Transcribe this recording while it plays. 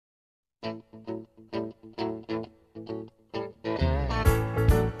Hi,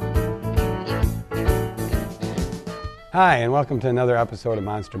 and welcome to another episode of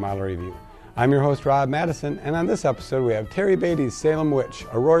Monster Model Review. I'm your host, Rob Mattison, and on this episode we have Terry Beatty's Salem Witch,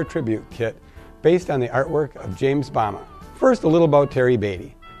 a Roar tribute kit based on the artwork of James Bama. First, a little about Terry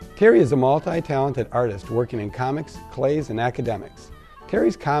Beatty. Terry is a multi-talented artist working in comics, clays, and academics.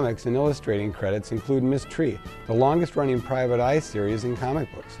 Terry's comics and illustrating credits include Miss Tree, the longest-running Private Eye series in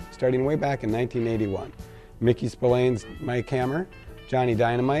comic books, starting way back in 1981, Mickey Spillane's Mike Hammer, Johnny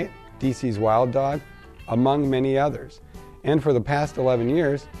Dynamite, DC's Wild Dog, among many others. And for the past 11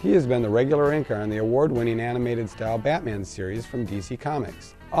 years, he has been the regular inker on the award-winning animated-style Batman series from DC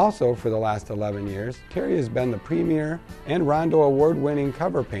Comics. Also, for the last 11 years, Terry has been the premier and Rondo award-winning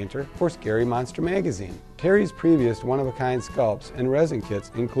cover painter for Scary Monster magazine. Terry's previous one-of-a-kind sculpts and resin kits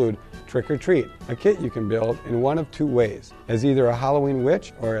include Trick or Treat, a kit you can build in one of two ways, as either a Halloween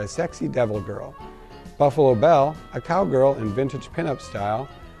witch or a sexy devil girl. Buffalo Belle, a cowgirl in vintage pinup style,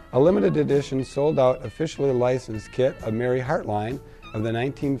 a limited edition sold-out officially licensed kit of Mary Hartline of the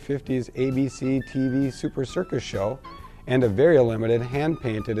 1950s ABC TV Super Circus show, and a very limited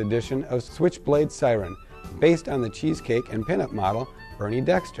hand-painted edition of Switchblade Siren, based on the cheesecake and pinup model Bernie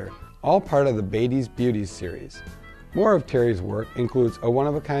Dexter, all part of the Beatty's Beauties series. More of Terry's work includes a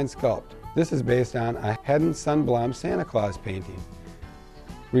one-of-a-kind sculpt. This is based on a Hedden Sunblom Santa Claus painting,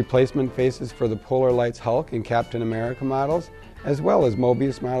 replacement faces for the Polar Lights Hulk and Captain America models, as well as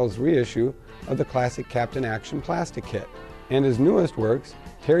Mobius Models' reissue of the classic Captain Action plastic kit, and his newest works,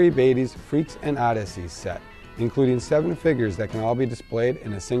 Terry Beatty's Freaks and Odysseys set, including 7 figures that can all be displayed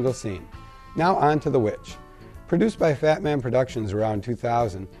in a single scene. Now on to The Witch. Produced by Pugknows Productions around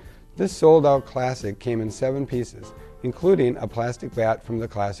 2000, this sold-out classic came in 7 pieces, including a plastic bat from the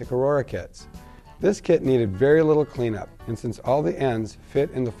classic Aurora kits. This kit needed very little cleanup, and since all the ends fit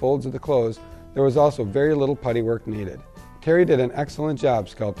in the folds of the clothes, there was also very little putty work needed. Terry did an excellent job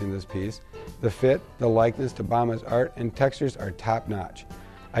sculpting this piece. The fit, the likeness to Bama's art, and textures are top-notch.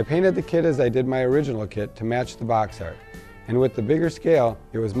 I painted the kit as I did my original kit to match the box art, and with the bigger scale,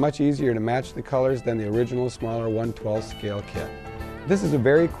 it was much easier to match the colors than the original smaller 1/12 scale kit. This is a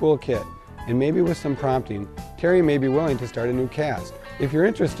very cool kit, and maybe with some prompting, Terry may be willing to start a new cast. If you're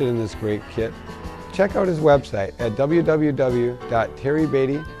interested in this great kit, check out his website at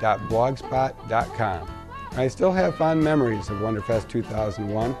www.terrybeatty.blogspot.com. I still have fond memories of Wonderfest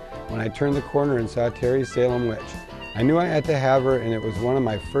 2001 when I turned the corner and saw Terry's Salem Witch. I knew I had to have her, and it was one of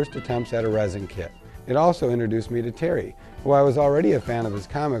my first attempts at a resin kit. It also introduced me to Terry, who I was already a fan of his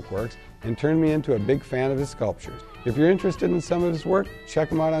comic works and turned me into a big fan of his sculptures. If you're interested in some of his work, check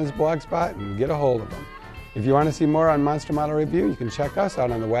him out on his blogspot and get a hold of him. If you want to see more on Monster Model Review, you can check us out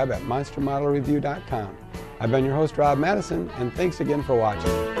on the web at monstermodelreview.com. I've been your host, Rob Mattison, and thanks again for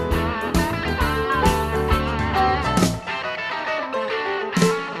watching.